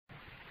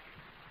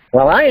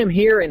Well, I am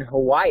here in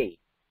Hawaii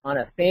on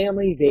a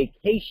family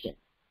vacation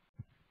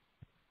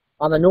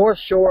on the north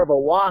shore of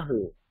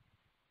Oahu.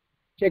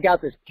 Check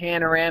out this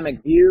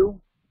panoramic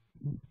view.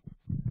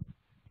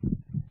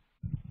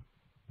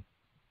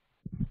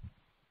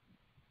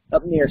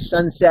 Up near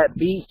Sunset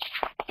Beach.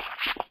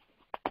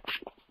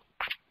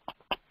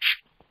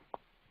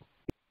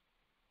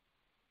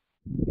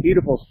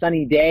 Beautiful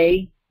sunny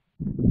day.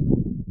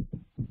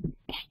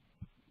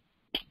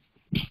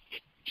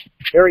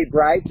 Very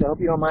bright, so I hope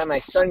you don't mind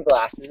my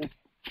sunglasses.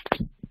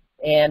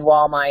 And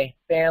while my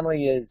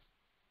family is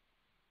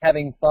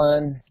having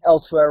fun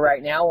elsewhere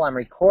right now while I'm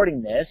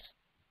recording this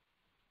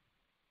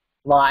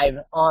live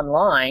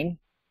online,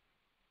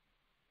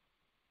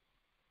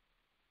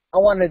 I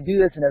wanted to do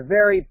this in a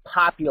very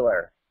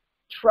popular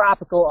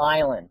tropical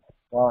island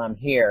while I'm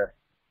here.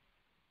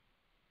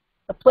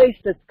 A place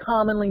that's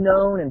commonly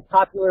known and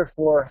popular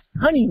for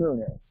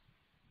honeymooners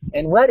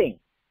and weddings.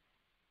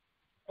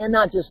 And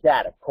not just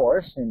that, of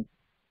course, and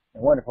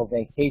wonderful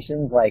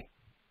vacations like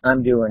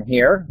I'm doing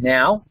here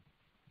now.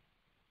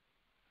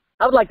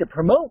 I would like to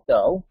promote,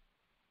 though,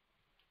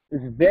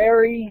 this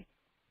very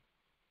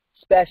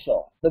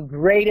special, the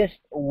greatest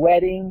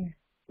wedding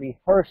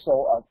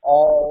rehearsal of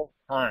all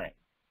time.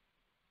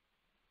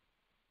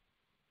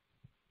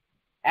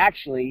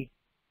 Actually,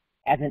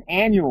 as an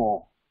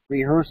annual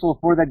rehearsal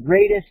for the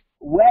greatest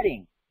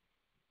wedding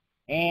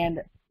and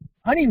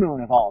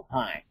honeymoon of all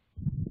time.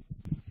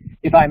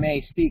 If I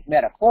may speak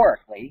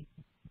metaphorically,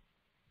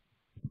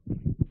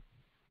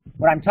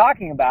 what I'm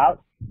talking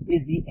about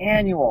is the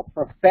annual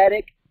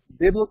prophetic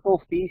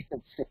biblical feast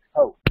of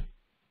Sukkot,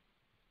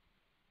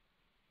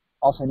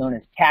 also known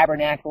as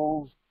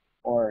tabernacles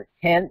or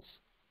tents,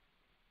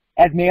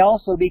 as may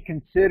also be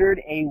considered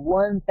a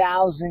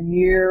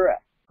 1,000-year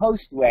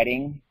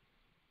post-wedding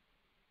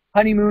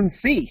honeymoon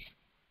feast,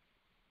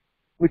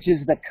 which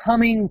is the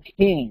coming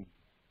King,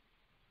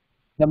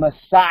 the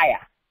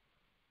Messiah,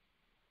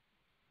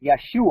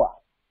 Yeshua,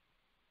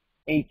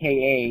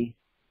 a.k.a.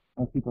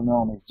 most people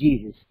know him as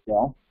Jesus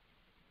still.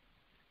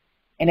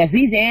 And as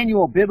these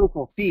annual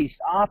biblical feasts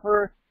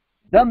offer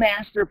the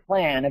master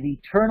plan of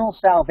eternal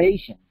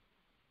salvation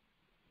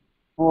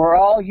for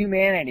all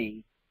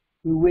humanity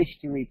who wish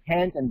to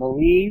repent and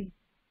believe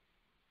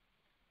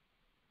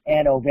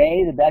and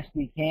obey the best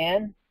we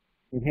can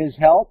with His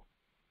help,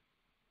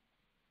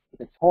 with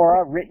the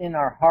Torah written in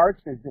our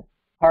hearts as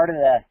part of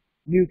the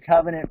New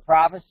Covenant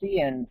prophecy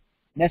and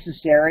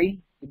necessary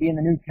to be in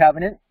the New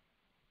Covenant.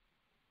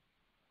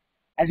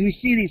 As we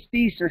see, these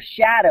feasts are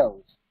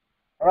shadows,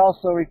 are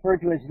also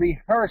referred to as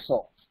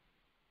rehearsals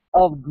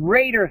of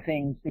greater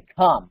things to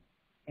come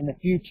in the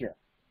future.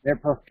 They're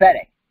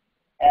prophetic,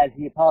 as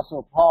the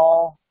Apostle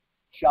Paul,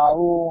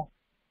 Shaul,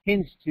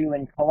 hints to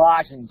in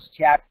Colossians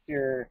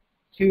chapter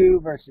 2,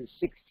 verses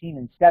 16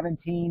 and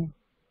 17.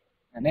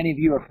 And many of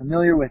you are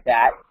familiar with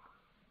that.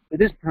 But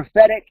this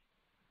prophetic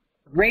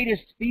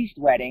greatest feast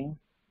wedding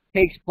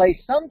takes place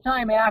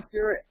sometime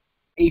after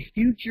a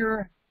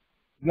future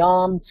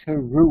Yom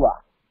Teruah,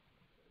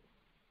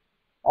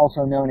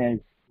 also known as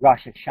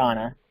Rosh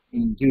Hashanah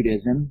in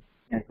Judaism,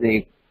 as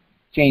they've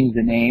changed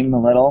the name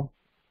a little.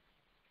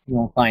 You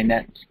won't find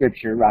that in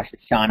Scripture, Rosh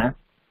Hashanah,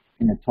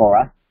 in the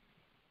Torah,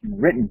 in the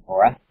written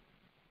Torah.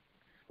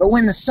 But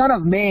when the Son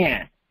of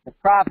Man, the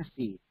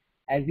prophecy,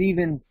 as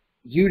even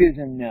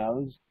Judaism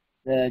knows,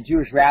 the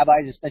Jewish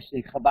rabbis,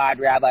 especially Chabad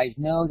rabbis,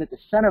 know that the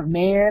Son of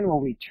Man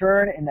will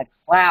return in the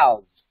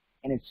clouds,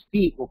 and His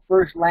feet will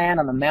first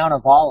land on the Mount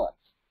of Olives.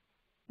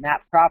 And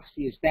that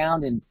prophecy is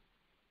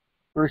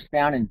first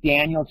found in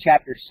Daniel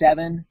chapter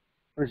 7,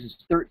 verses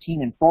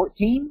 13 and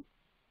 14.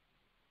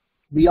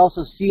 We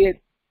also see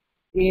it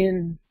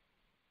in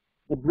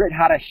the Brit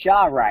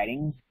Hadashah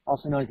writings,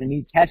 also known as the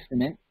New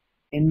Testament,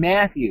 in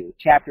Matthew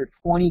chapter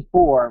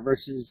 24,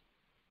 verses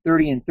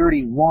 30 and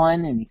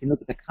 31, and you can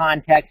look at the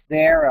context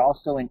there.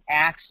 Also in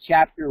Acts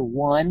chapter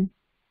 1,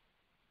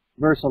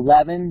 verse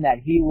 11, that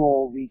He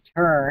will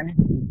return.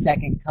 His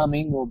second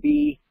coming will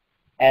be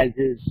as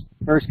His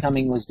first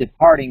coming was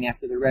departing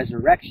after the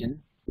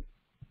resurrection.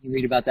 You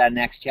read about that in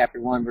Acts chapter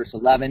 1, verse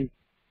 11,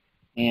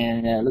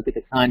 and look at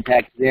the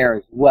context there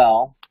as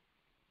well.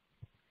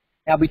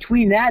 Now,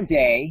 between that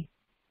day,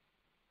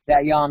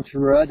 that Yom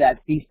Teruah,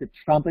 that Feast of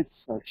Trumpets,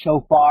 or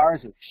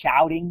shofars, or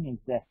shouting, is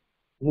the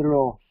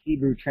literal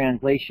Hebrew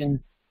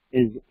translation,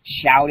 is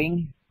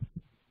shouting.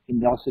 It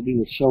can also be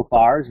with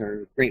shofars,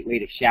 or a great way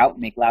to shout,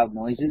 make loud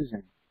noises,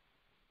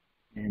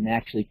 and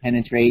actually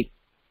penetrate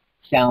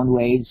sound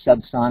waves,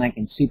 subsonic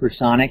and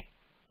supersonic,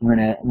 when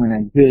a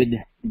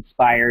good,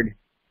 inspired,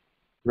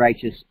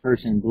 righteous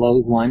person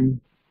blows one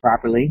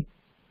properly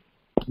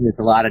with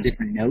a lot of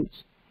different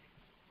notes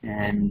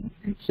and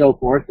so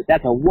forth. But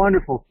that's a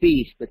wonderful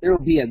feast. But there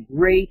will be a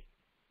great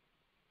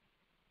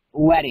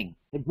wedding,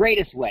 the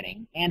greatest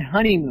wedding and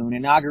honeymoon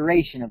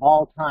inauguration of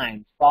all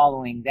times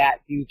following that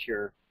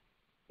future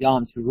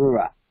Yom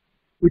Teruah,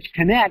 which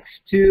connects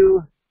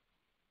to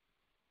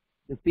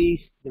the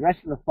feast, the rest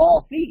of the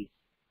fall feast,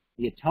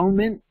 the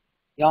Atonement,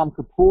 Yom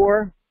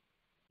Kippur,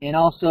 and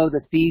also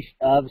the Feast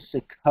of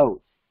Sukkot.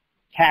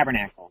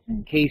 Sukkot-Tabernacles.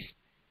 In case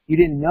you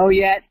didn't know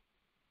yet,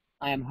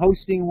 I am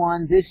hosting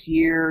one this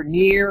year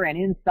near and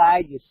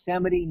inside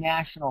Yosemite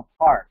National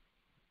Park,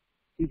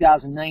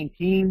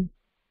 2019.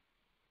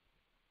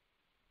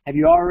 Have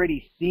you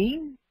already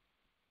seen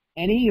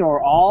any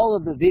or all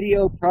of the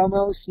video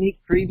promo sneak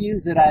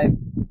previews that I've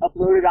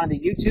uploaded onto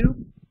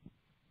YouTube?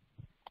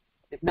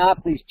 If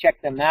not, please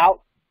check them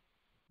out.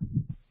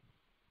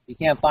 If you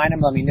can't find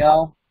them, let me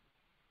know.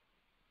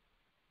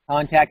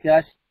 Contact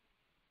us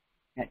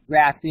at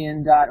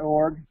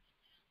graftin.org.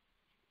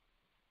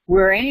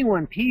 We're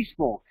anyone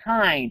peaceful,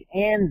 kind,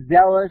 and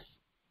zealous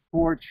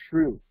for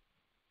truth.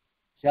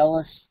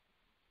 Zealous,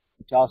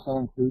 which also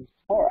includes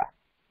Torah,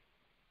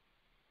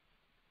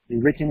 the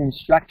written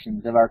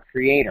instructions of our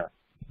Creator.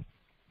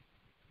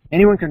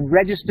 Anyone can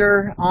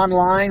register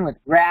online with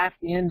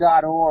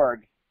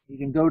graftin.org. You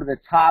can go to the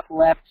top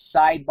left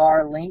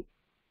sidebar link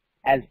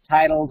as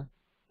titled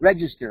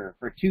Register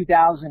for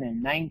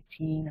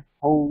 2019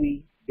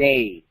 Holy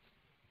Days.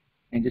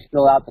 And just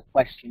fill out the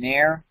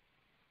questionnaire,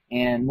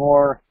 and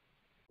more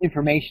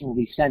information will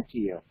be sent to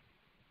you.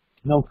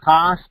 No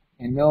cost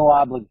and no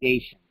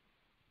obligation,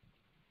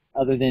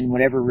 other than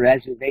whatever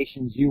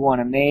reservations you want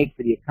to make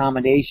for the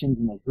accommodations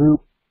and the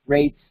group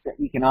rates that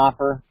we can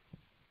offer.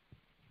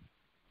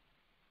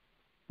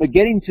 But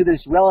getting to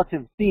this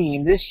relative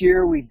theme, this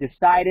year we've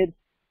decided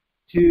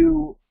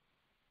to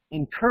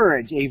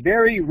encourage a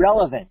very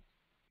relevant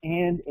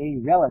and a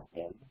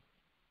relative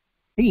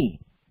theme,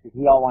 because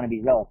we all want to be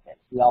relatives.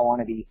 We all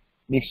want to be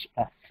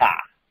mishpachah,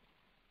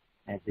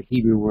 as the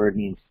Hebrew word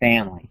means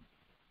family.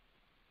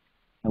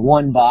 The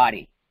one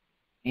body,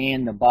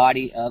 and the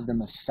body of the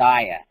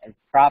Messiah, as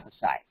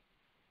prophesied.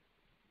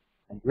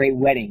 A great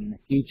wedding in the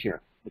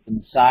future with the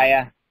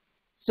Messiah.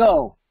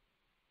 So,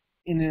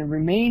 in the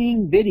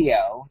remaining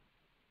video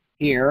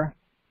here,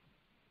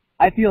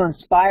 I feel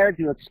inspired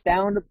to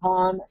expound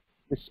upon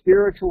the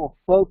spiritual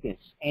focus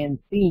and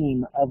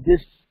theme of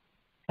this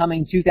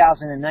coming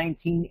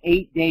 2019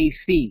 8-day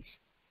feast,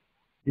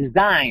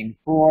 designed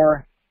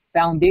for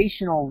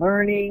foundational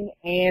learning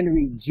and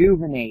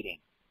rejuvenating.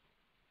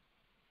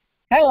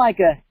 Kind of like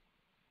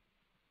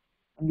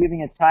I'm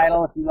giving a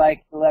title, if you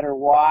like the letter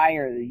Y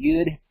or the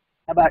Yud.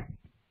 How about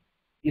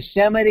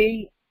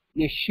Yosemite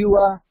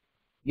Yeshua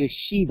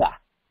Yeshiva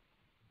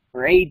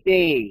for 8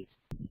 days,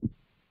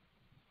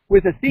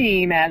 with a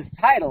theme as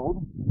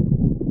titled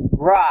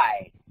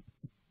Bride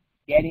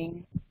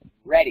Getting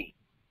Ready.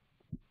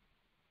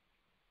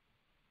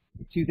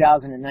 The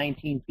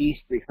 2019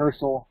 Feast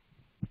Rehearsal,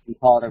 we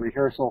call it a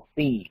rehearsal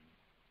theme,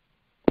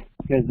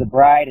 because the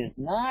bride is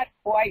not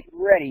quite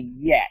ready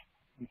yet.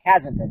 It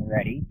hasn't been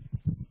ready.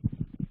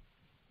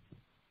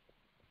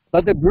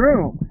 But the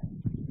groom,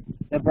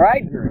 the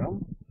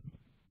bridegroom,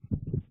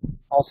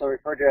 also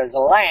referred to as a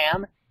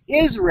lamb,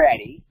 is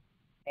ready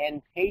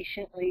and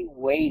patiently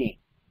waiting.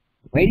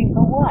 Waiting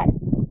for what?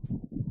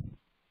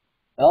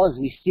 Well, as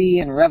we see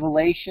in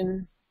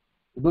Revelation,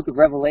 the book of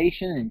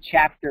Revelation in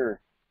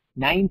chapter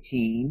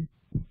 19,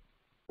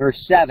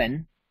 verse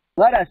 7,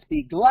 let us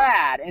be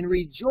glad and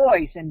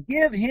rejoice and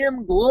give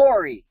him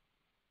glory,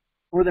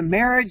 for the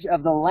marriage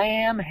of the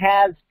Lamb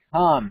has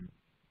come,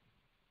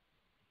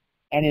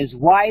 and his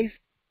wife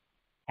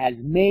has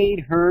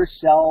made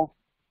herself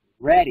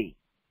ready.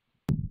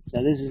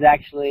 So this is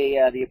actually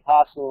the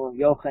Apostle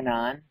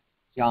Yochanan,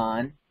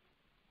 John,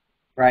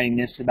 writing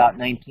this about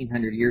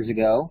 1900 years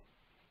ago,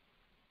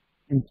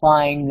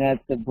 implying that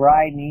the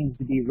bride needs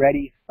to be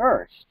ready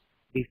first,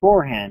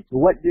 beforehand. To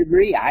what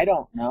degree? I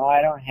don't know.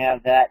 I don't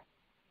have that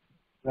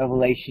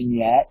revelation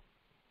yet,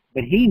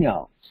 but he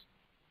knows.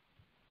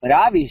 But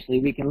obviously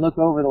we can look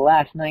over the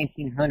last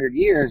 1900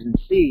 years and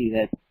see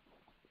that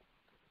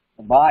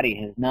the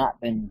body has not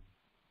been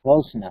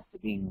close enough to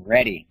being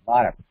ready. A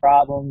lot of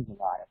problems,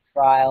 a lot of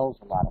trials,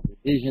 a lot of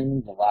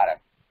divisions, a lot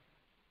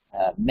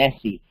of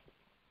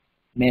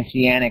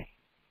messianic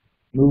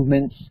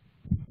movements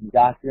and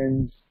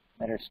doctrines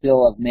that are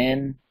still of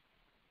men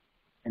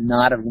and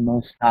not of the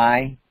Most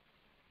High.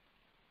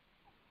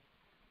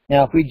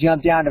 Now, if we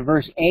jump down to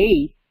verse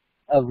 8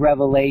 of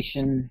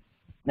Revelation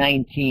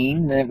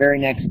 19, the very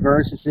next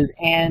verse, it says,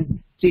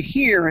 and to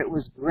hear it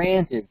was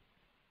granted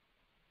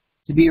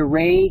to be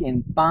arrayed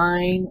in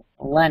fine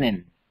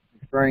linen,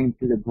 referring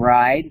to the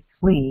bride,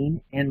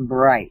 clean and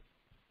bright.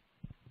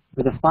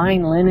 For the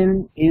fine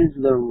linen is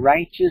the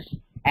righteous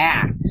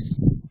acts.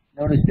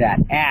 Notice that,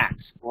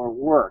 acts or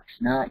works,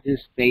 not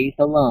just faith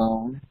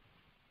alone.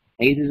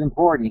 Faith is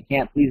important. You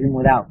can't please him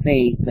without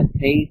faith, but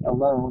faith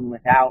alone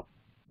without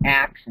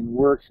acts and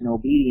works and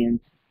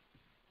obedience,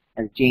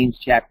 as James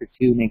chapter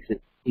 2 makes it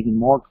even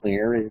more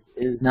clear,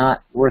 is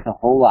not worth a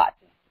whole lot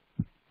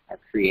to our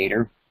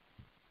Creator.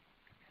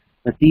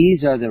 But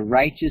these are the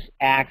righteous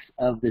acts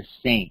of the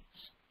saints.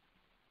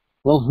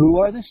 Well, who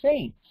are the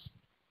saints?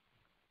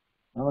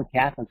 Well, the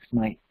Catholics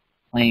might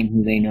claim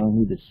who they know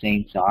who the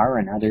saints are,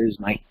 and others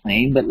might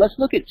claim, but let's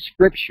look at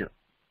Scripture.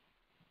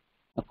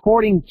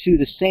 According to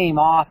the same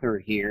author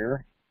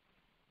here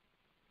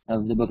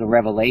of the book of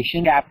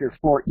Revelation, chapter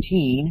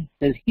 14,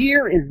 says,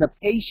 here is the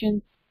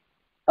patience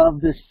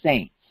of the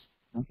saints.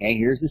 Okay,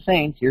 here's the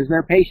saints. Here's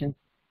their patience.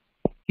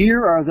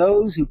 Here are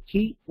those who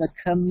keep the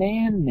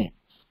commandments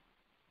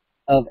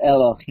of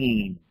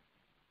Elohim.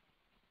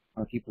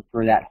 Or if you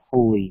prefer that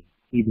holy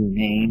Hebrew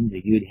name,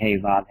 the Yud He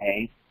Vav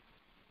He.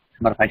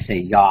 How about if I say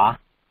Yah?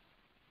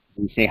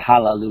 We say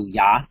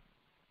Hallelujah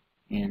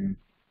in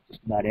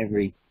just about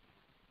every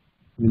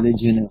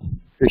religion of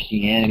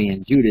Christianity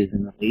and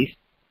Judaism, at least.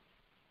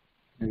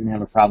 Doesn't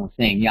have a problem with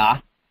saying Yah.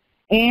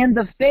 And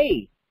the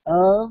faith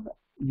of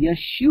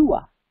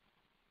Yeshua.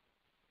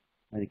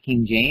 The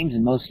King James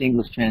and most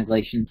English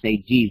translations say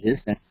Jesus.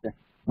 That's the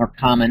more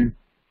common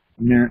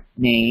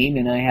name.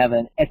 And I have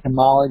an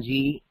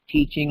etymology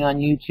teaching on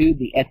YouTube,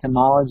 the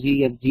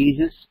etymology of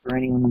Jesus, for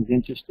anyone who's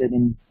interested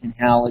in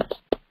how it's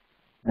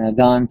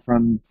gone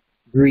from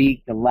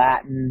Greek to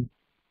Latin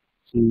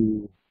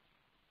to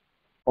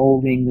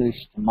Old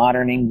English to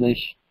modern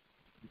English.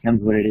 It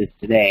becomes what it is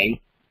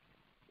today.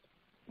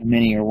 And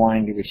many are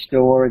wanting to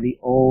restore the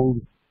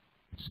old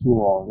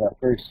school, the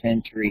first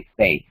century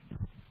faith,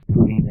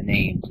 including the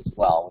names as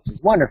well, which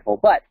is wonderful.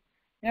 But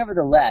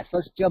nevertheless,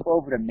 let's jump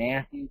over to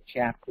Matthew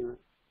chapter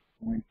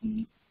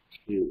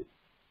 22.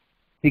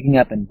 Picking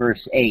up in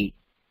verse 8,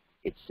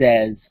 it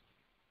says,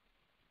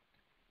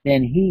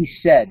 Then he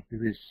said to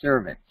his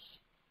servants,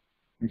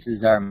 this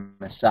is our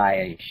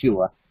Messiah,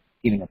 Yeshua,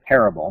 giving a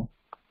parable.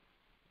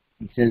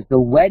 He says, The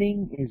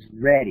wedding is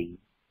ready,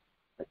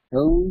 but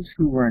those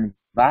who were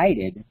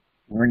invited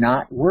were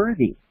not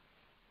worthy.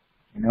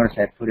 And notice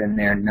I put in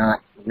there,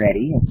 not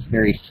ready. It's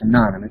very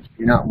synonymous. If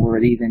you're not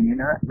worthy, then you're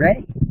not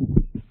ready.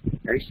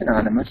 Very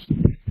synonymous.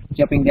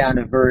 Jumping down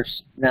to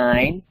verse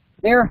 9.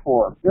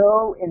 Therefore,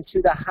 go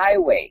into the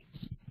highways.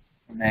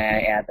 And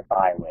I add the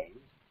byways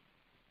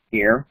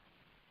here.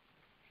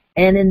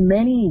 And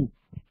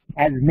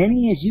as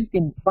many as you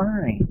can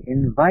find,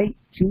 invite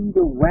to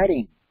the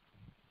wedding.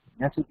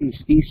 And that's what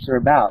these feasts are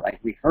about, like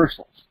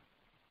rehearsals.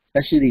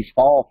 Especially these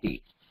fall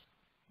feasts,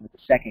 with the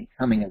second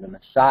coming of the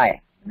Messiah,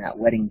 and that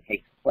wedding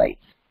takes place.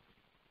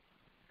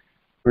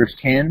 Verse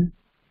 10,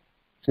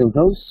 So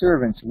those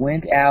servants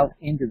went out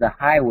into the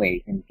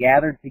highways and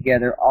gathered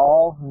together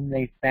all whom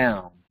they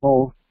found,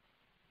 both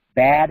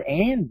bad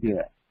and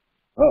good.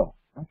 Oh,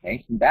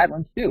 okay, some bad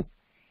ones too.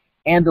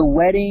 And the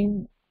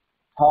wedding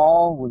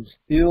hall was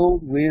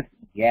filled with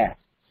guests.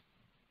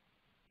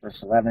 Verse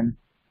 11,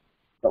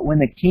 But when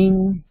the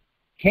king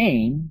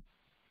came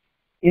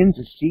in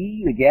to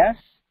see the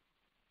guests,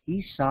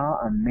 he saw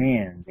a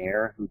man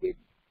there who did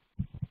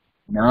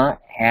not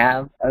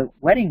have a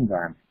wedding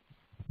garment.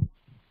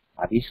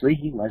 Obviously,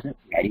 he wasn't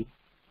ready,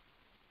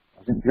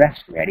 wasn't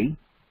dressed ready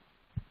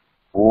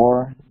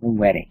for the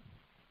wedding.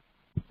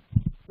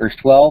 Verse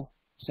 12,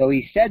 So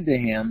he said to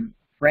him,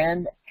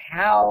 Friend,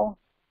 how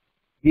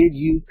did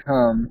you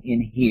come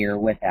in here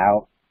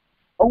without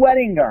a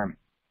wedding garment?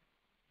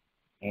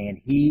 And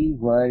he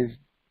was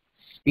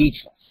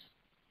speechless.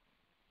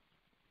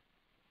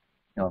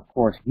 Now, of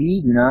course,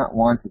 we do not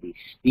want to be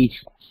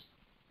speechless,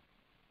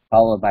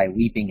 followed by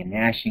weeping and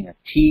gnashing of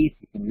teeth.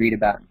 You can read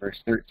about in verse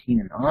 13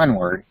 and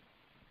onward.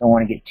 Don't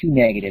want to get too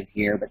negative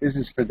here, but this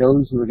is for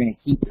those who are going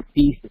to keep the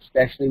feast,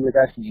 especially with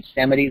us in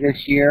Yosemite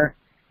this year,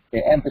 to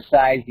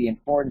emphasize the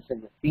importance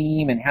of the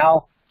theme and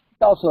how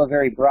it's also a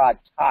very broad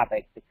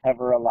topic to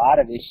cover a lot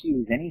of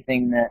issues,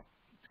 anything that's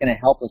going to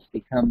help us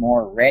become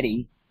more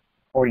ready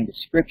according to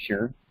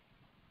Scripture.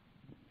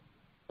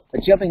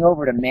 But jumping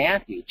over to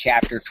Matthew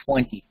chapter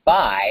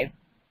 25, it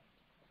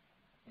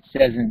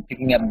says, in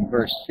picking up in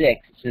verse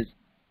 6, it says,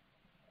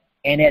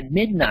 And at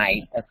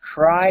midnight a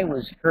cry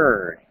was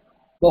heard,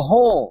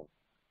 Behold,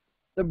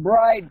 the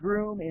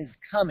bridegroom is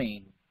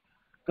coming.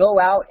 Go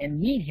out and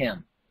meet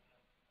him.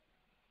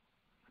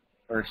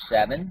 Verse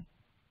 7,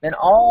 Then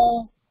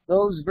all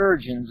those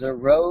virgins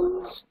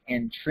arose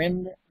and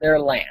trimmed their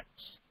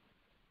lamps.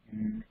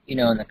 And, in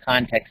the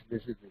context,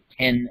 this is the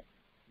 10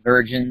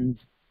 virgins,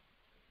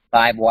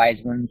 5 wise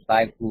ones,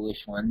 5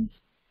 foolish ones.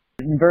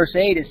 In verse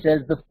 8 it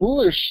says, The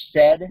foolish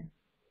said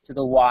to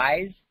the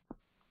wise,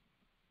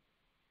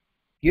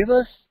 Give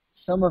us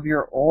some of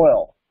your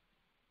oil,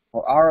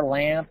 for our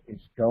lamp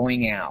is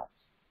going out.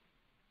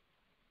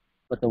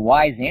 But the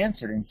wise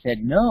answered and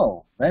said,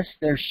 No, lest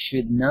there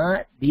should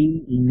not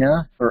be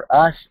enough for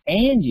us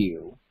and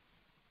you,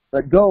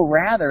 but go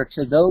rather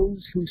to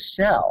those who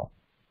sell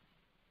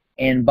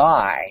and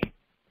buy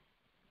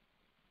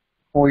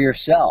for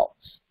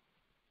yourselves.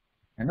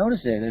 Now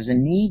notice there's a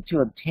need to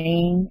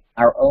obtain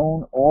our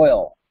own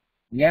oil.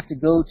 We have to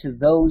go to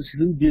those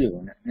who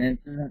do. And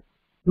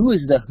who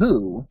is the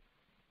who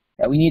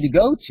that we need to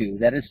go to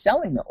that is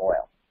selling the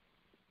oil?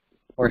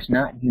 Of course,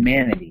 not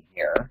humanity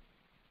here.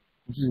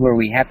 This is where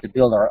we have to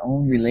build our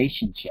own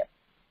relationship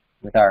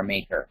with our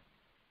Maker.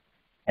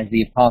 As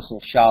the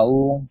Apostle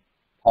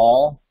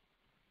Paul,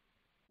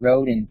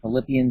 wrote in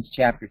Philippians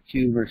chapter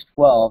 2, verse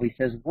 12, he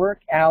says,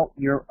 Work out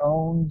your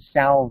own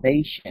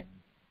salvation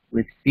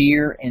with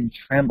fear and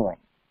trembling.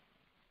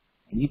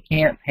 And you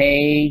can't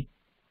pay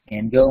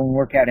and go and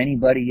work out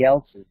anybody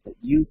else's, but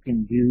you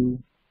can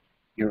do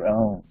your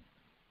own.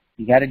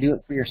 You got to do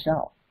it for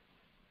yourself.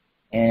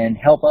 and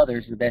help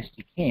others the best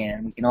you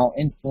can. We can all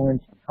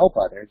influence and help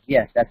others.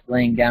 Yes, that's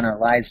laying down our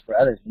lives for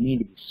others. We need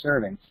to be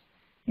servants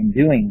in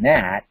doing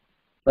that.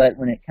 But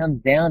when it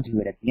comes down to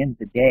it, at the end of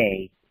the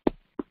day,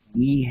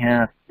 we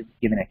have to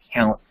give an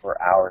account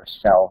for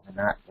ourselves and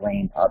not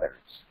blame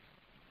others.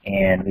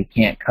 And we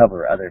can't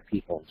cover other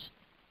people's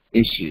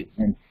issues.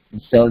 And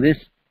so this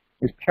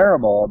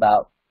parable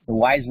about the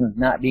wise ones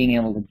not being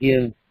able to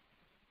give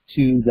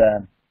to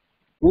the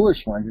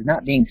foolish ones is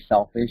not being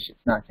selfish.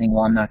 It's not saying,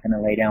 well, I'm not going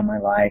to lay down my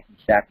life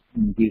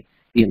and be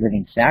a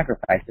living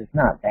sacrifice. It's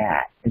not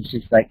that. It's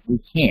just like we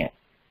can't.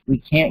 We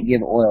can't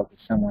give oil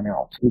to someone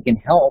else. We can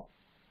help,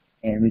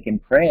 and we can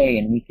pray,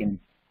 and we can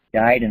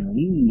guide and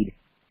lead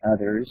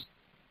others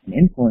and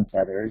influence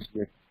others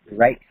with the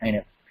right kind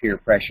of peer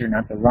pressure,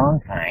 not the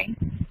wrong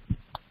kind.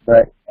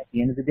 But at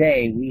the end of the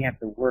day, we have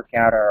to work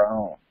out our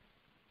own.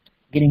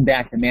 Getting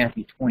back to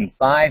Matthew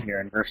 25 here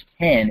in verse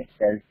 10, it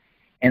says,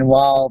 "And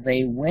while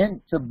they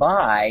went to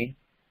buy,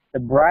 the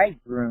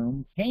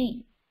bridegroom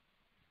came.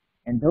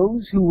 And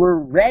those who were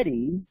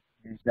ready,"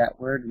 there's that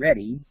word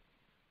ready,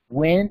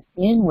 "went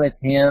in with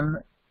him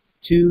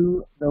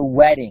to the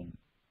wedding."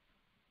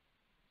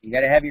 You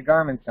got to have your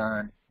garments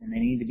on, and they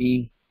need to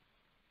be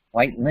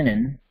white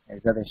linen,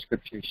 as other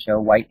scriptures show,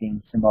 white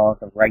being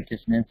symbolic of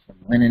righteousness, and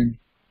linen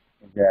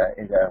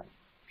is a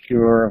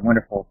pure,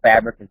 wonderful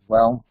fabric as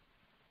well.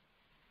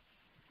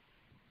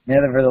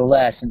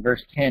 Nevertheless, in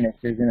verse 10 it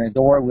says, "And the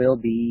door will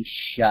be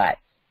shut."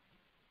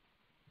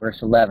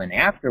 Verse 11,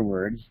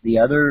 "Afterwards, the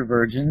other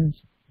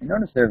virgins," and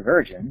notice they're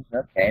virgins,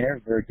 okay, they're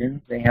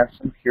virgins, they have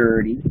some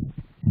purity,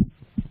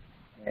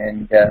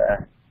 and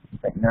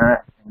but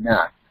not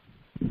enough.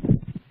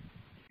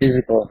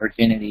 Physical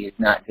virginity is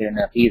not good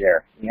enough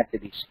either. We have to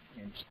be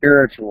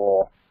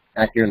spiritual,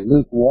 not your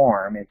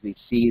lukewarm, as we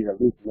see the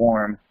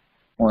lukewarm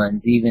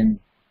ones. Even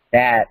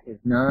that is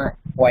not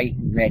quite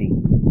ready.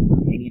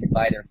 They need to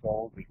buy their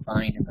gold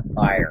refined in the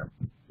fire.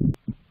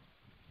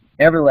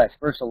 Nevertheless,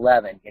 verse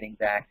 11, getting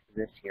back to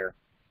this here,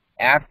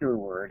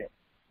 "Afterward,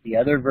 the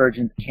other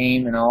virgins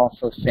came and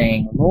also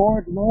saying,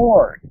 'Lord,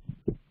 Lord,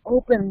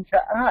 open to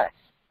us.'"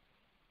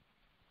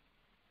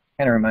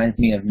 Kind of reminds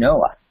me of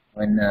Noah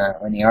when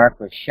the ark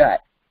was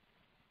shut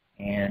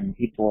and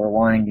people were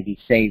wanting to be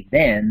saved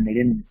then. They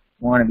didn't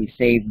want to be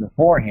saved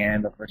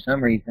beforehand, but for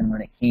some reason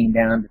when it came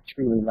down to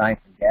truly life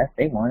and death,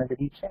 they wanted to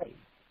be saved.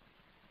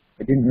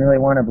 They didn't really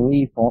want to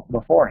believe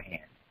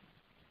beforehand.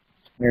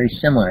 Very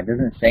similar. It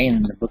doesn't say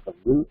in the book of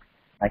Luke,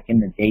 like in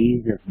the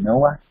days of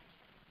Noah,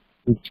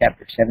 Luke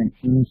chapter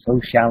 17,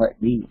 "So shall it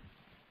be,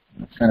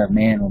 and the Son of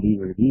Man will be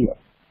revealed."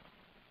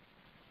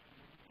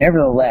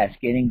 Nevertheless,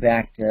 getting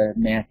back to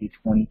Matthew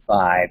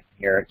 25,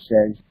 here it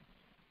says,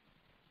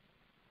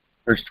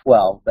 verse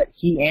 12, "But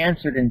he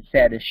answered and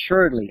said,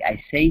 'Assuredly,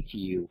 I say to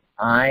you,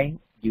 I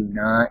do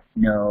not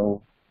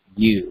know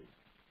you.'"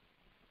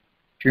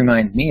 Which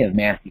reminds me of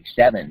Matthew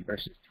 7,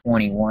 verses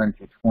 21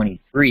 through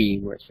 23,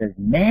 where it says,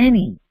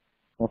 "Many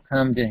will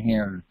come to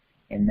him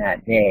in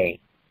that day,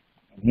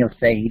 and he'll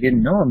say he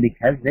didn't know him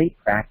because they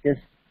practice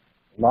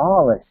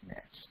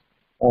lawlessness,"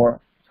 or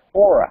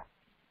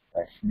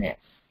Torah-lessness.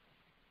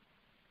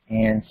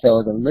 And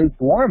so the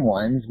lukewarm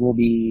ones will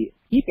be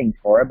keeping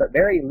Torah, but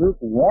very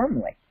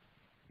lukewarmly.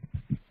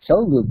 So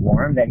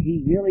lukewarm that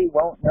he really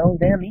won't know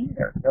them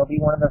either. They'll be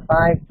one of the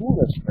 5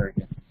 foolish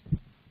virgins,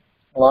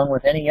 along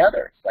with any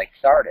others, like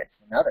Sardis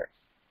and others,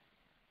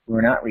 who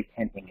are not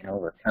repenting and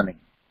overcoming.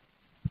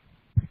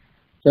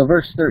 So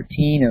verse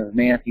 13 of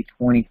Matthew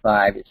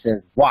 25, it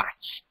says,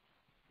 "Watch,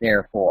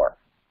 therefore."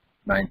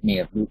 Reminds me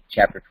of Luke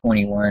chapter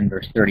 21,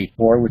 verse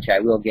 34, which I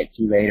will get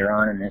to later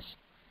on in this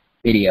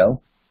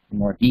video in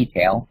more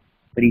detail.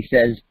 But he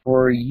says,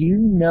 "For you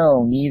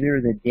know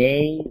neither the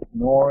day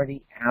nor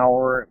the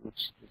hour at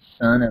which the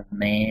Son of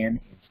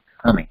Man is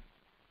coming."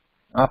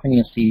 Often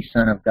you'll see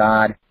Son of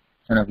God,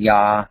 Son of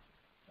Yah,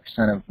 or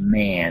Son of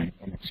Man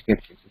in the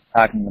Scriptures. It's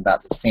talking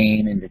about the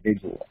same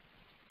individual.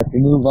 But to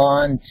move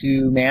on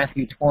to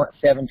Matthew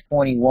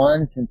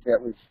 7:21, since it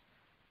was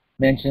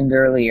mentioned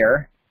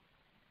earlier,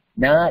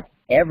 "Not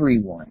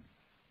everyone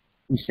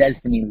who says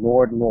to me,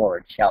 'Lord,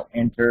 Lord,' shall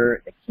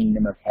enter the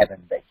kingdom of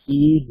heaven, but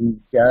he who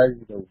does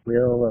the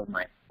will of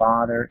my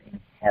Father in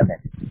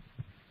heaven."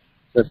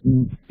 So it's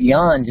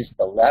beyond just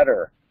the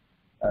letter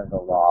of the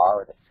law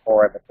or the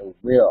Torah, but the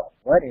will.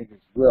 What is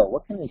his will?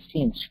 What can we see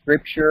in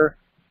Scripture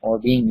or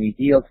being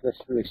revealed to us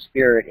through his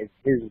Spirit is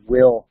his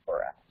will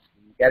for us?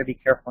 We've got to be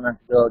careful not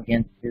to go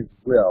against his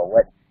will.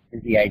 What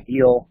is the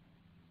ideal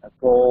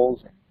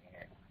goals and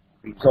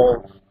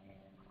results and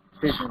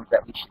decisions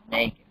that we should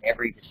make in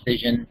every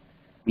decision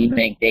we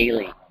make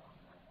daily?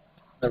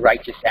 The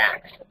righteous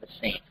acts of the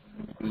saints.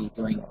 We need to be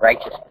doing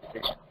righteous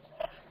decisions.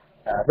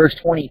 Verse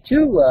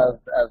 22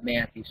 of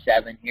Matthew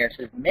 7 here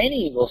says,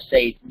 "Many will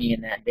say to me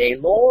in that day,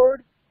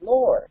 'Lord,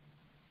 Lord,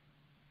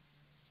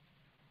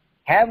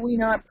 have we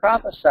not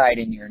prophesied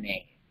in your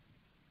name,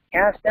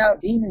 cast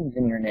out demons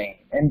in your name,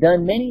 and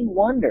done many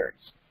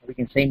wonders?'" We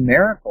can say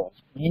miracles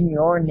in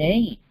your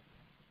name.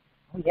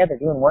 Oh yeah, they're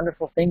doing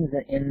wonderful things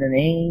in the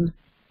name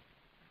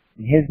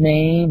in His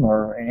name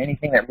or in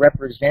anything that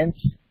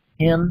represents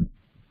Him,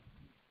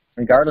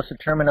 regardless of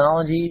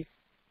terminology.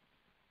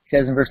 It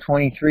says in verse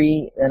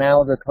 23, "Then I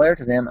will declare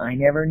to them, I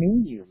never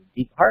knew you.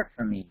 Depart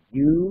from me,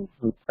 you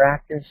who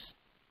practice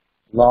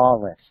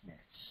lawlessness."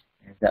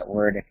 There's that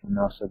word. It can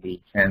also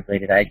be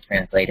translated, I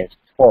translate as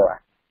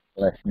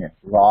Torah-lessness.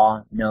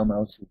 Law,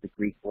 nomos, is the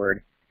Greek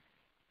word.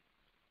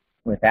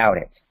 Without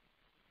it,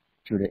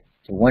 to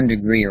one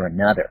degree or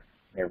another.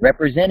 They're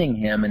representing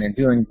Him and they're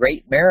doing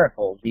great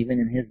miracles, even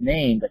in His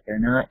name, but they're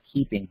not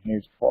keeping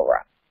His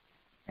Torah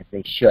as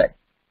they should.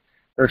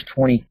 Verse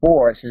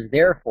 24, it says,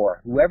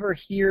 "Therefore, whoever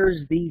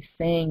hears these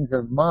sayings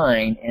of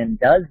mine and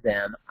does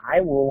them,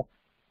 I will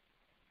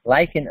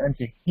liken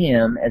unto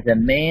him as a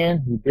man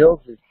who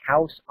builds his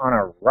house on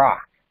a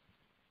rock."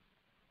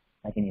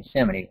 Like in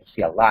Yosemite, you'll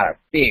see a lot of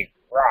big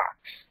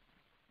rocks,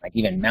 like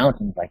even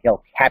mountains like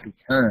El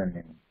Capitan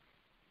and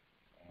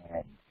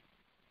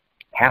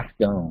Half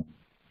Dome,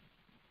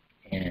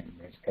 and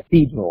there's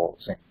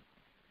cathedrals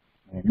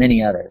and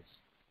many others.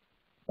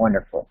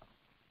 Wonderful.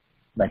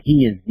 But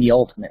He is the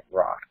ultimate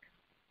rock.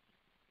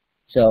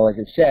 So as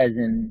it says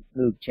in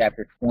Luke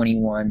chapter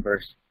 21,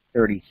 verse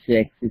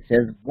 36, it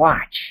says,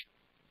 "Watch,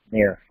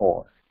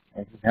 therefore."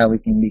 This is how we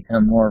can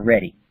become more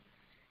ready.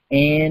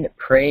 "And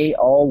pray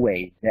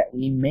always that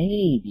we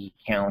may be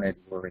counted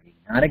worthy."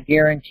 Not a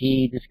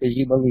guarantee just because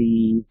you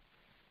believe.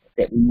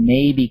 That we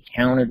may be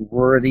counted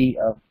worthy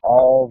of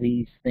all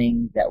these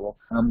things that will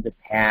come to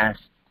pass,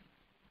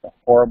 the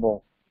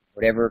horrible,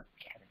 whatever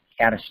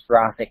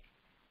catastrophic,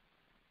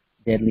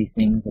 deadly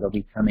things that will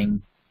be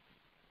coming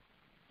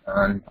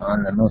on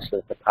the most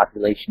of the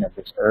population of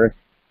this earth,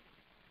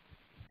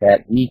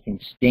 that we can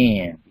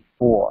stand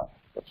before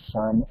the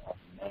Son of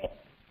Man.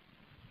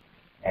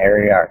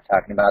 There we are,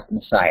 talking about the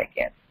Messiah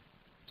again.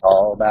 It's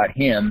all about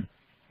Him,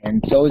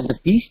 and so is the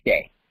feast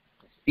day.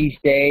 The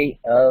feast day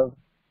of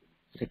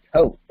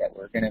Sukkot, that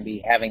we're going to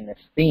be having this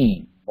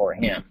theme for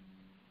Him,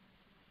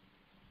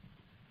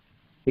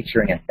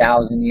 picturing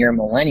 1,000-year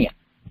millennium.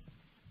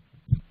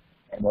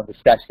 And we'll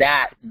discuss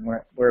that, and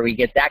where we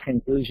get that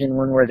conclusion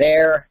when we're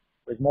there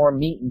with more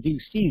meat in due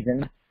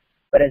season.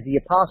 But as the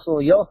Apostle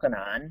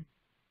Yochanan,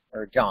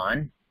 or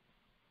John,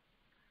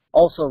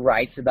 also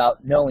writes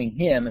about knowing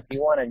Him, if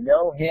you want to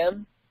know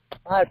Him,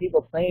 a lot of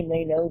people claim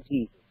they know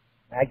Jesus.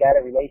 I got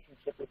a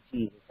relationship with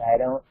Jesus. I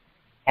don't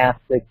have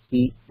to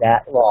keep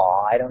that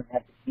law. I don't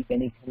have to keep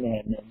any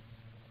commandments.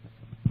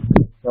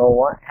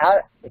 So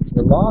if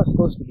the law is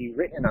supposed to be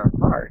written in our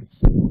hearts,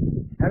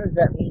 how does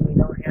that mean we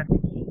don't have to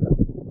keep them?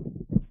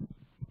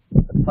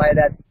 Apply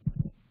that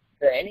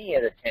to any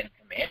of the 10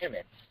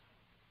 Commandments.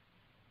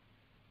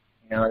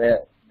 You know,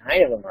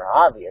 9 of them are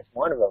obvious.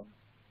 One of them,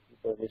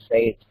 people just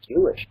say it's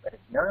Jewish, but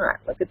it's not.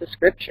 Look at the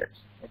Scriptures.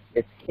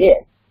 It's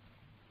His.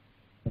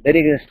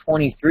 Leviticus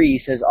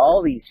 23 says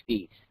all these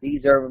feasts,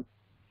 these are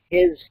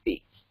His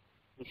feasts.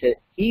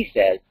 He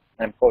says,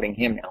 I'm quoting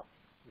Him now,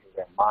 these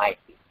are my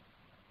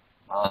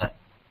feasts.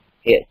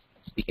 His.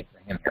 I'm speaking for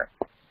Him here.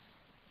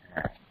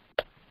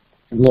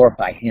 To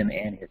glorify Him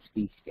and His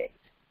feast days.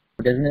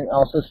 Doesn't it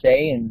also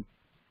say in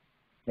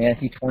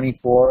Matthew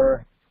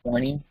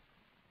 24:20, it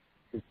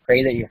says,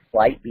 "Pray that your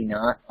flight be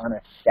not on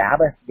a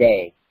Sabbath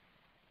day."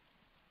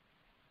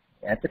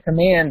 That's a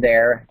command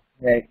there,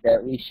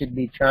 that we should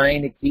be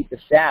trying to keep the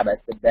Sabbath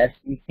the best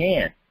we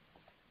can.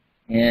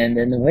 And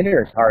in the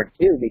winter it's hard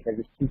too, because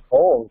it's too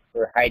cold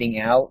for hiding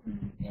out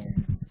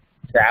and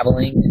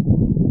traveling,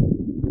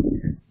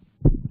 and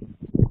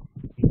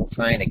people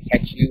trying to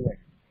catch you and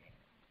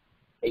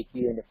take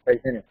you into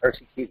prison and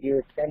persecute you.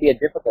 It's going to be a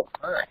difficult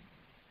time.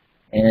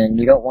 And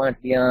we don't want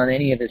to be on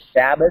any of His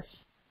Sabbaths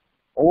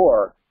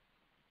or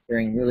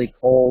during really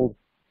cold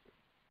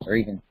or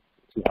even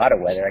too hot of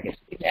weather. I guess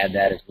we could add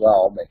that as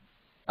well, but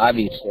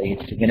obviously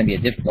it's going to be a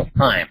difficult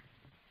time.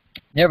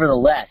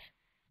 Nevertheless,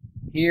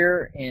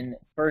 here in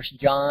 1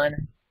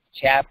 John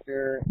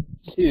chapter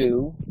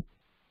 2,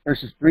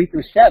 verses 3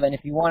 through 7,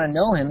 if you want to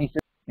know Him, he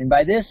says, "And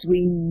by this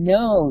we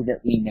know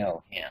that we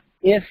know Him,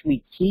 if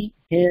we keep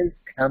His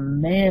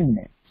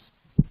commandments.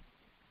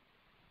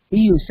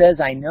 He who says,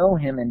 I know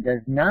Him, and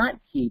does not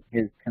keep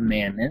His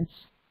commandments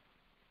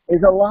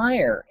is a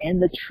liar,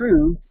 and the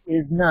truth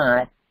is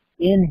not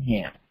in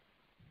him."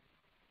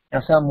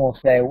 Now some will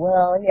say,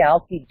 well, yeah,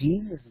 I'll keep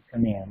Jesus'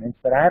 commandments,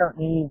 but I don't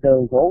need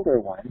those older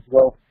ones.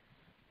 Well,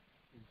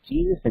 is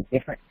Jesus a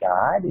different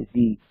God? Is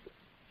he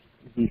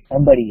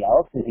somebody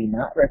else? Does He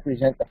not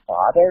represent the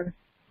Father?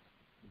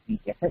 Is He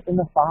different than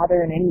the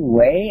Father in any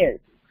way?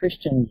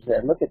 Christians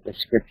look at the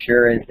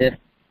Scripture as if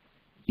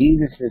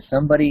Jesus is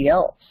somebody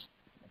else,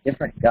 a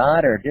different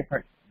God or a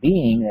different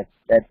being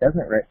that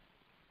doesn't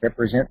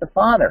represent the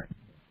Father.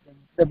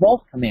 They're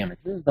both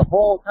commandments. This is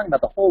talking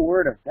about the whole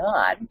Word of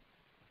God.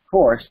 Of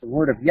course, the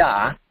Word of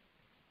Yah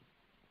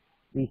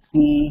we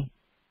see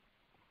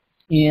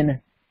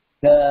in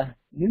the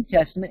New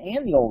Testament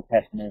and the Old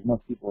Testament, as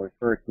most people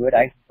refer to it.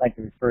 I like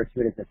to refer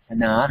to it as the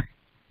Tanakh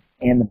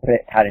and the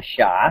Brit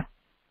Hadashah.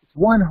 It's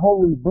one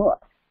holy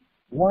book,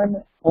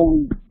 one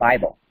holy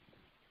Bible.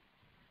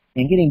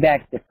 And getting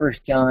back to 1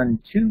 John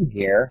 2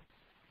 here,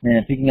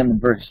 and picking up in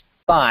verse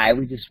 5,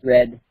 we just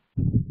read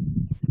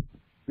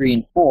 3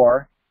 and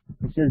 4.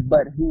 It says,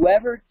 "But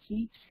whoever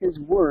keeps his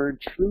word,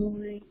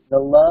 truly the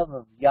love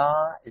of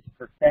Yah is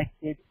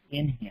perfected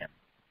in him.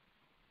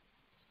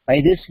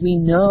 By this we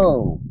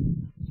know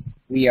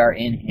we are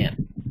in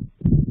him."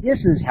 This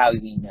is how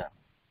we know.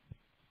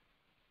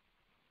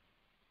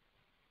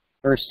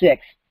 Verse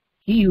 6,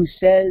 "He who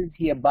says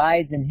he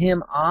abides in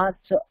him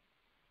ought to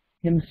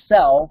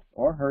himself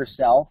or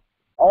herself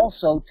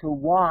also to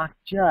walk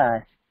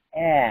just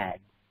as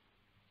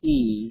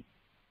he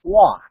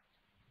walked."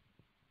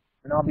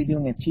 And I'll be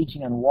doing a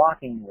teaching on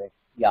walking with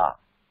Yah.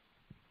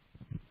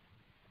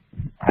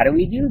 How do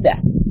we do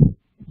that?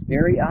 It's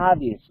very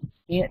obvious. You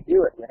can't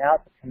do it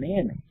without the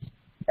commandments,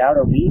 without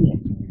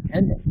obedience and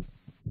repentance.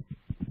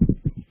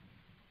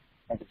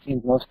 As it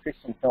seems most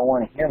Christians don't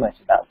want to hear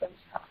much about those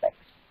topics.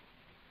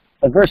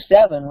 But verse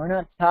 7, we're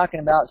not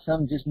talking about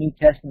some just New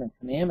Testament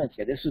commandments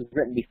here. This was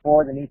written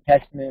before the New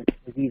Testament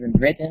was even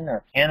written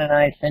or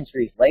canonized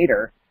centuries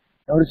later.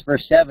 Notice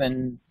verse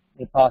 7,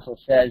 the apostle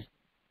says,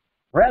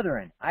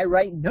 "Brethren, I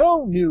write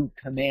no new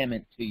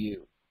commandment to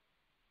you,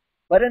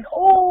 but an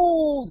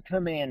old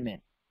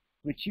commandment,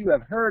 which you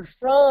have heard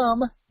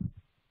from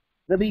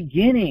the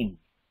beginning."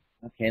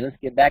 Okay, let's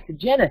get back to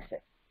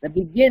Genesis, the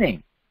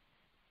beginning.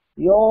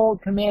 The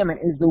old commandment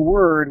is the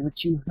word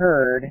which you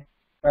heard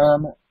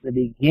from the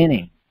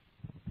beginning.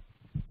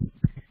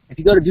 If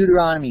you go to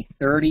Deuteronomy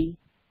 30,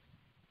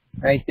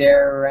 right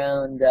there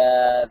around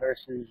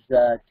verses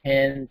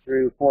 10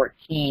 through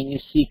 14, you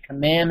see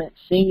commandment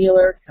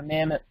singular,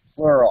 commandment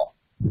plural,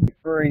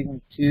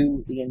 referring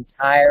to the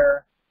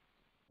entire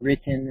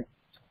written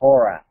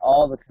Torah,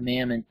 all the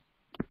commandments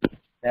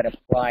that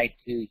apply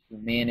to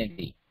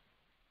humanity,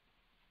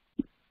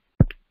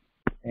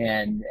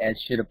 and as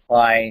should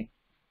apply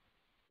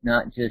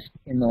not just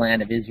in the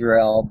land of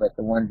Israel, but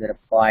the ones that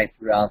apply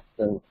throughout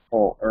the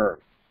whole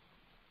earth,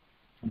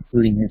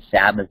 including his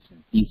Sabbaths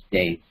and feast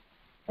days,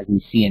 as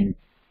we see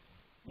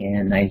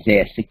in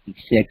Isaiah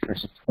 66,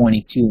 verses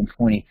 22 and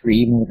 23,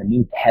 even with a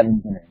new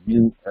heavens and a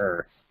new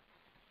earth,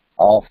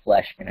 all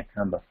flesh going to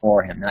come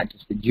before him, not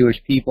just the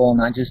Jewish people,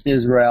 not just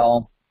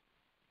Israel.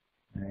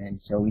 And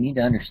so we need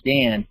to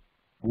understand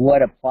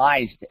what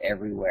applies to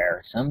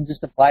everywhere. Some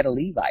just apply to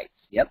Levites.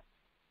 Yep,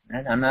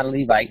 I'm not a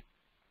Levite,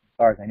 as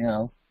far as I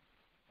know.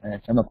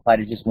 Some apply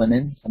to just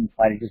women, some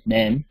apply to just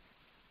men,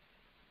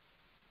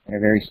 that are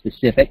very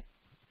specific.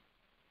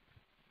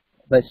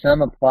 But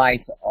some apply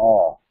to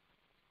all.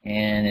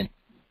 And it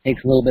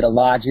takes a little bit of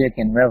logic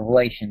and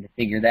revelation to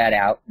figure that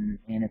out. And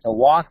it's a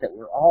walk that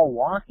we're all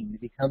walking to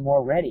become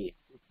more ready.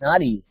 It's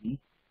not easy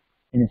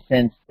in the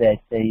sense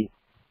that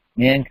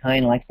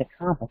mankind likes to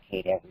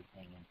complicate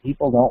everything. And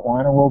people don't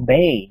want to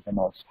obey the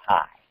Most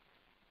High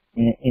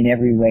in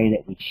every way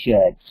that we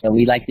should. So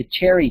we like to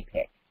cherry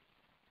pick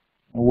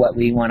what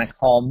we want to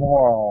call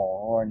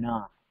moral or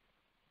not,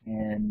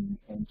 and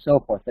so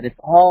forth. But it's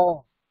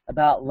all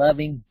about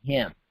loving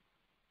him,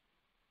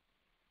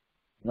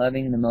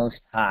 loving the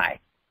Most High.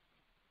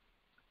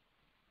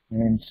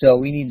 And so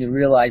we need to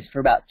realize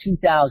for about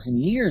 2,000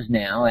 years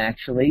now,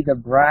 actually, the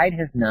bride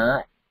has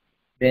not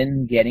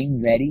been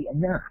getting ready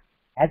enough.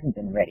 Hasn't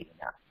been ready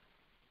enough.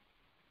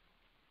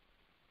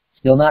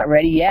 Still not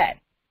ready yet.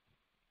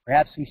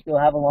 Perhaps we still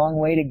have a long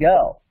way to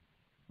go.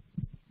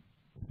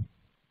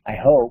 I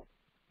hope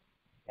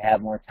to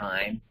have more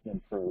time to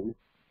improve.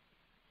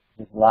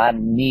 There's a lot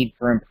of need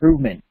for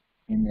improvement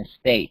in this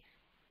state,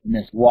 in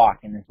this walk,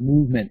 in this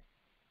movement,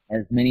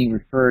 as many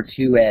refer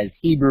to as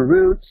Hebrew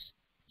roots,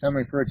 some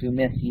refer to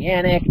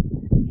Messianic,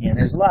 and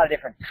there's a lot of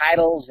different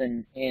titles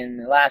in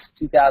the last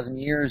 2,000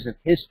 years of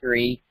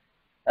history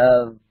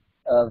of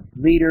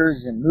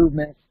leaders and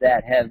movements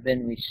that have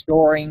been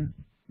restoring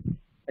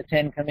the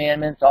 10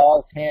 Commandments,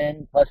 all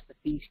 10, plus the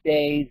feast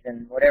days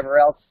and whatever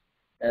else,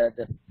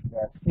 the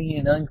clean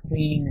and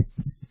unclean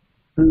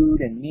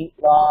food and meat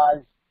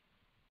laws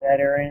that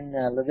are in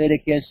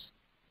Leviticus,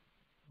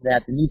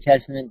 that the New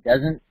Testament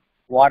doesn't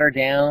water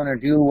down or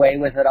do away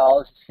with at all.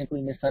 It's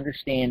simply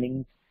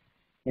misunderstandings.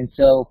 And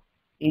so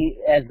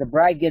as the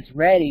bride gets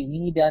ready, we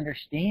need to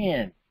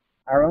understand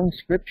our own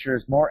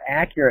scriptures more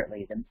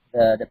accurately,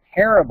 the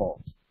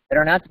parables that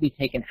are not to be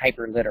taken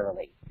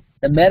hyper-literally,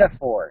 the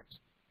metaphors,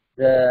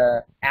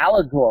 the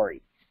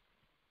allegories.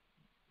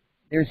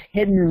 There's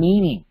hidden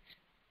meanings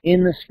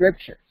in the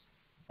scriptures.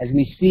 As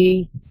we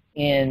see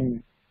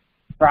in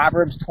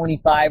Proverbs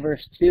 25,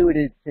 verse 2, it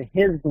is to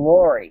his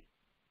glory,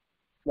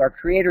 to our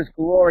Creator's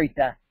glory,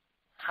 to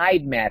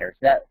hide matters.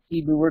 That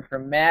Hebrew word for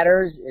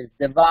matters is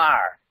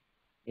devar.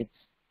 It's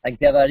like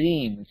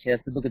devarim, which is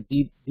the book of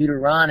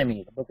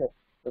Deuteronomy, the book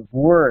of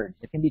words.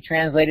 It can be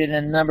translated in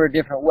a number of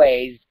different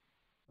ways,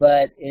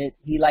 but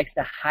he likes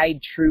to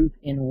hide truth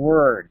in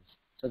words.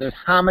 So there's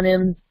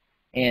homonyms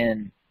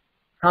and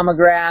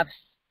homographs,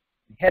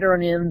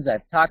 heteronyms.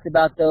 I've talked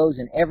about those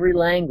in every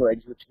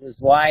language, which is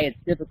why it's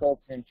difficult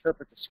to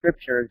interpret the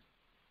scriptures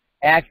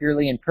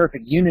accurately in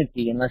perfect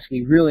unity unless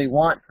we really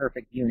want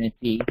perfect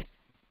unity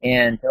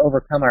and to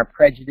overcome our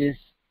prejudice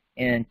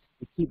and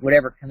to keep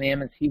whatever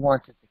commandments he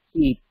wants us to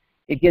keep,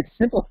 it gets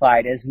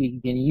simplified as we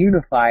can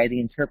unify the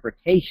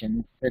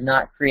interpretations to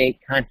not create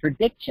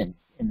contradictions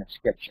in the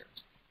scriptures.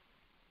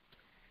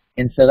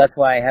 And so that's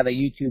why I have a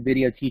YouTube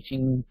video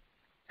teaching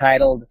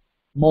titled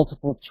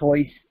Multiple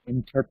Choice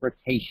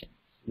Interpretations,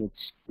 which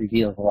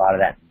reveals a lot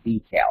of that in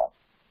detail.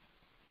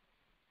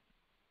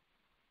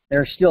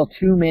 There are still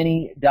too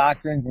many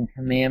doctrines and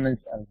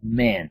commandments of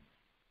men,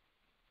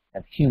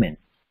 of humans.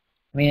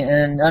 I mean,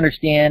 and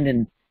understand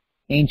in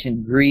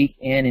ancient Greek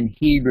and in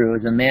Hebrew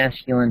is a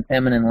masculine,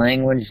 feminine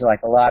language,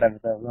 like a lot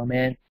of the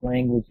Romance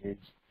languages,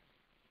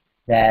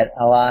 that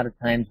a lot of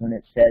times when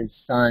it says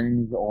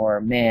sons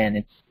or men,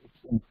 it's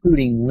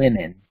including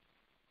women,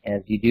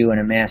 as you do in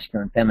a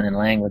masculine, feminine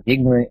language.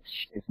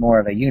 English is more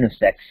of a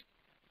unisex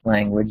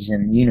language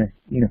and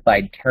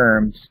unified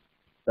terms,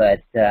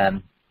 but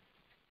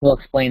we'll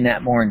explain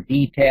that more in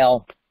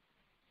detail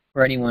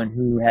for anyone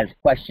who has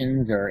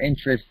questions or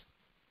interests,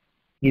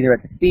 either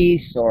at the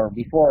feast or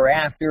before or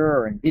after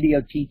or in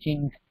video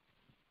teachings.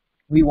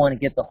 We want to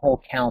get the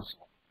whole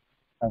counsel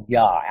of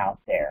Yah out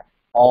there,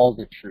 all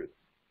the truth,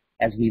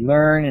 as we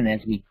learn and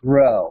as we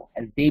grow.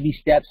 As baby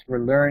steps, we're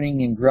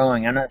learning and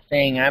growing. I'm not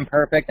saying I'm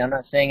perfect. I'm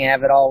not saying I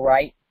have it all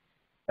right,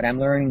 but I'm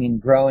learning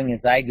and growing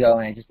as I go,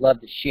 and I just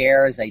love to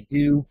share as I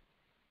do.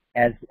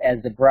 As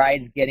the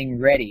bride's getting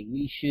ready,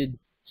 we should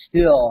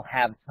still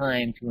have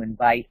time to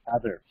invite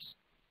others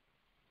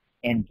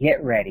and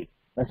get ready.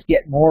 Let's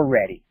get more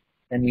ready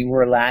than we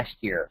were last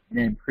year and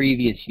in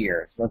previous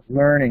years. Let's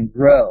learn and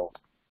grow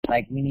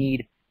like we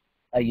need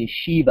a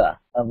yeshiva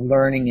of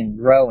learning and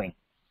growing,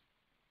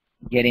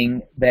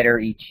 getting better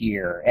each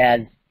year.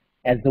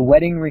 As the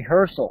wedding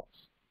rehearsals,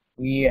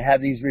 we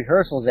have these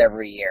rehearsals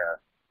every year,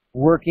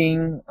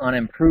 working on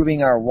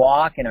improving our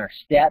walk and our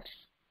steps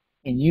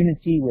in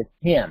unity with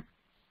Him.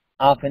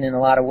 Often in a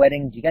lot of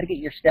weddings, you got to get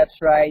your steps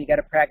right. You got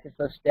to practice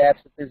those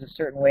steps. If there's a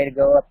certain way to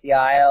go up the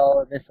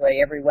aisle, this way,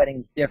 every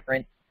wedding's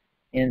different,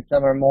 and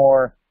some are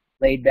more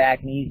laid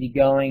back and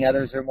easygoing.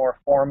 Others are more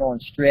formal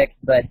and strict.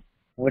 But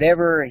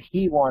whatever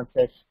He wants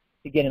us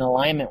to get in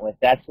alignment with,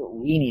 that's what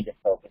we need to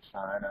focus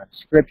on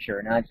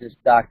Scripture, not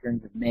just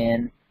doctrines of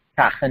men,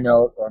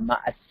 tachanot or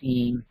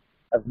ma'asim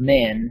of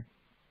men,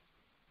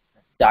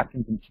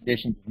 doctrines and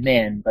traditions of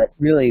men, but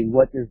really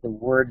what does the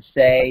Word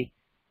say?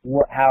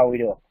 How are we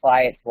to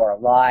apply it to our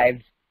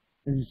lives?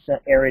 This is some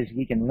areas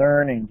we can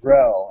learn and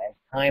grow as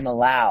time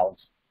allows,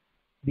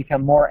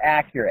 become more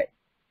accurate,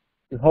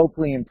 to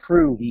hopefully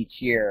improve each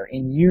year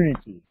in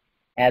unity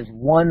as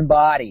one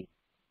body,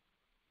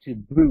 to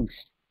boost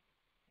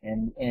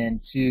and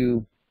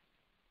to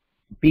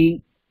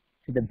beat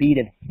to the beat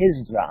of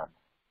His drum.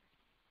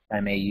 If I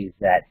may use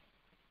that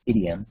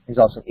idiom. There's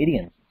also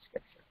idioms in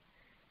Scripture.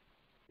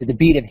 To the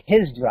beat of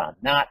His drum,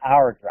 not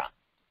our drum.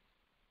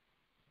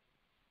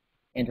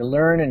 And to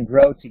learn and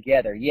grow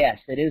together. Yes,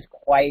 it is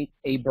quite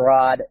a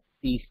broad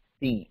feast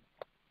theme.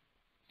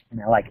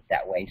 And I like it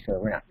that way, so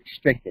we're not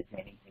restricted to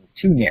anything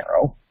too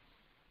narrow.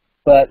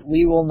 But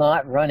we will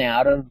not run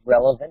out of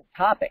relevant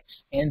topics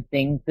and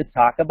things to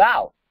talk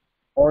about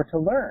or to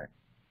learn.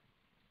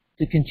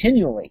 To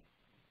continually,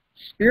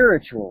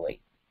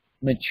 spiritually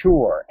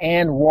mature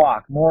and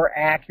walk more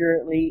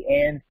accurately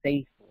and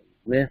faithfully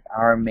with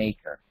our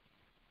Maker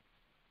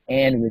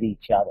and with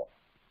each other.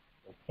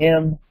 With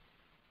Him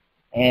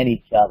and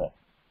each other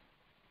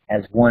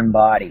as one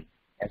body,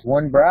 as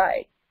one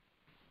bride,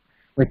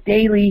 with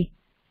daily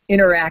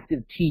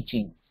interactive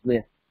teachings,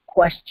 with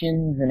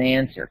questions and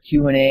answer,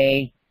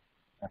 Q&A,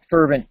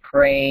 fervent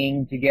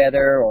praying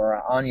together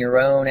or on your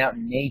own out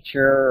in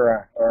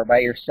nature or by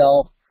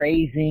yourself,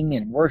 praising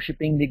and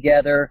worshiping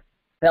together,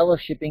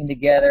 fellowshipping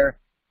together,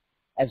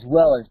 as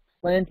well as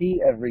plenty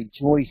of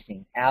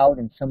rejoicing out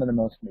in some of the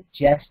most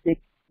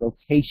majestic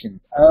locations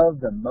of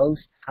the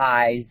Most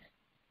High's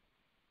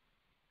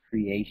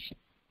creation.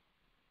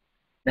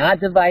 Not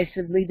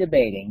divisively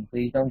debating,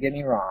 please don't get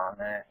me wrong.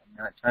 I'm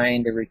not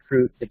trying to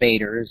recruit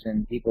debaters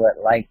and people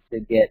that like to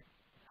get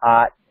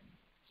hot, and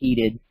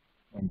heated,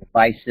 and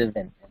divisive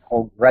and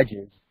hold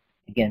grudges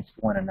against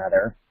one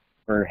another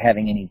for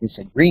having any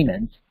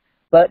disagreements,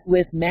 but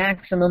with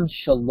maximum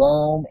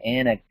shalom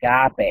and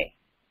agape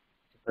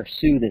to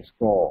pursue this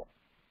goal.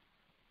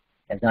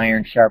 As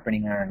iron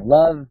sharpening iron,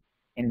 love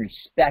and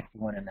respect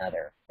one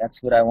another.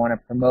 That's what I want to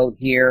promote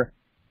here.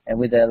 And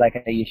with like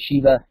a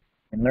yeshiva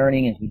and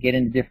learning as we get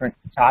into different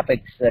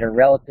topics that are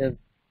relative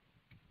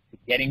to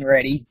getting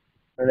ready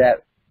for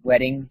that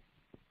wedding,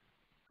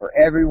 for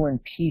everyone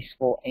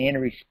peaceful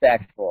and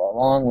respectful,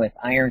 along with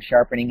iron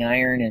sharpening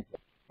iron,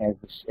 as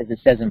it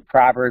says in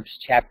Proverbs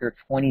chapter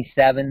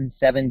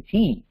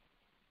 27:17.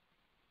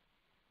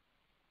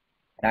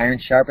 Iron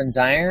sharpens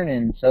iron,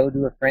 and so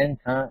do a friend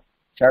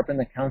sharpen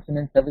the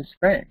countenance of his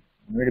friend.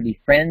 And we're to be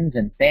friends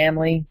and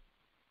family.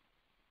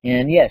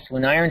 And yes,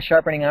 when iron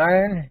sharpening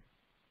iron,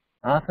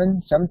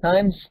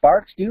 sometimes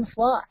sparks do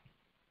fly.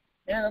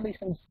 Yeah, there'll be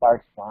some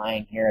sparks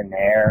flying here and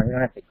there. We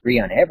don't have to agree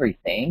on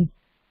everything.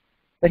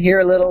 But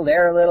here a little,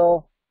 there a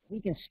little, we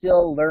can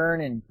still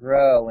learn and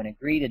grow and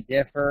agree to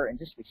differ and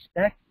just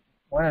respect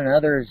one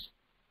another's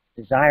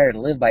desire to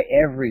live by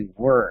every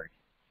word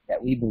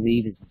that we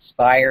believe is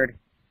inspired,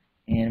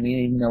 and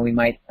even though we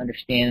might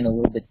understand it a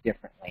little bit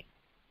differently.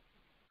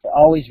 To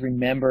always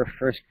remember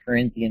 1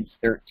 Corinthians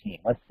 13.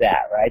 What's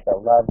that, right? The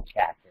love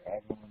chapter.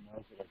 Everyone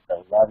knows it as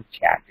the love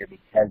chapter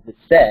because it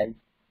says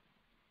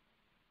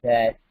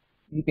that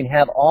you can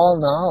have all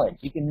knowledge.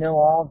 You can know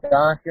all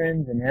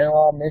doctrines and know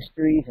all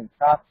mysteries and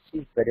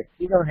prophecies, but if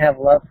you don't have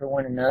love for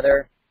one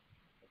another,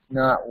 it's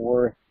not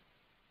worth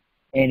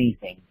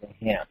anything to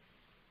Him.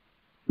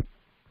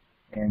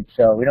 And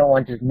so we don't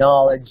want just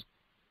knowledge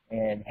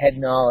and head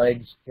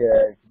knowledge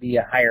to be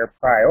a higher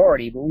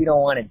priority, but we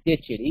don't want to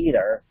ditch it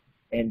either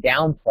and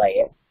downplay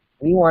it.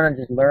 We want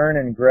to just learn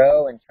and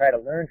grow and try to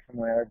learn from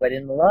one another, but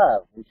in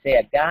love. We say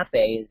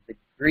agape is the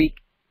Greek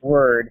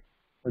word,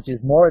 which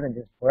is more than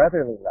just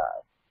brotherly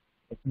love.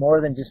 It's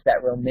more than just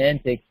that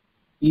romantic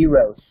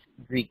eros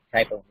Greek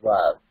type of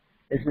love.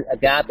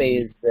 Agape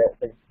is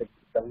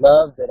the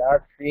love that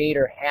our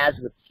Creator has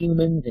with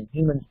humans and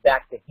humans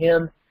back to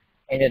Him,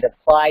 and it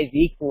applies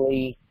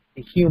equally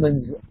to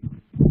humans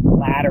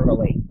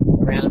laterally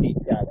around each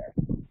other.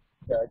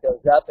 So it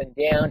goes up and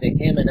down to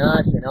Him and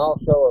us, and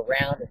also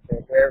around us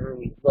wherever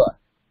we look.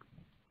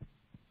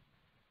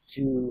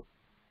 To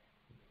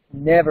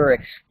never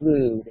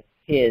exclude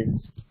His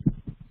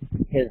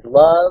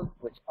love,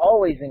 which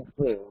always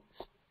includes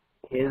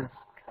His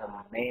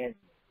commandments.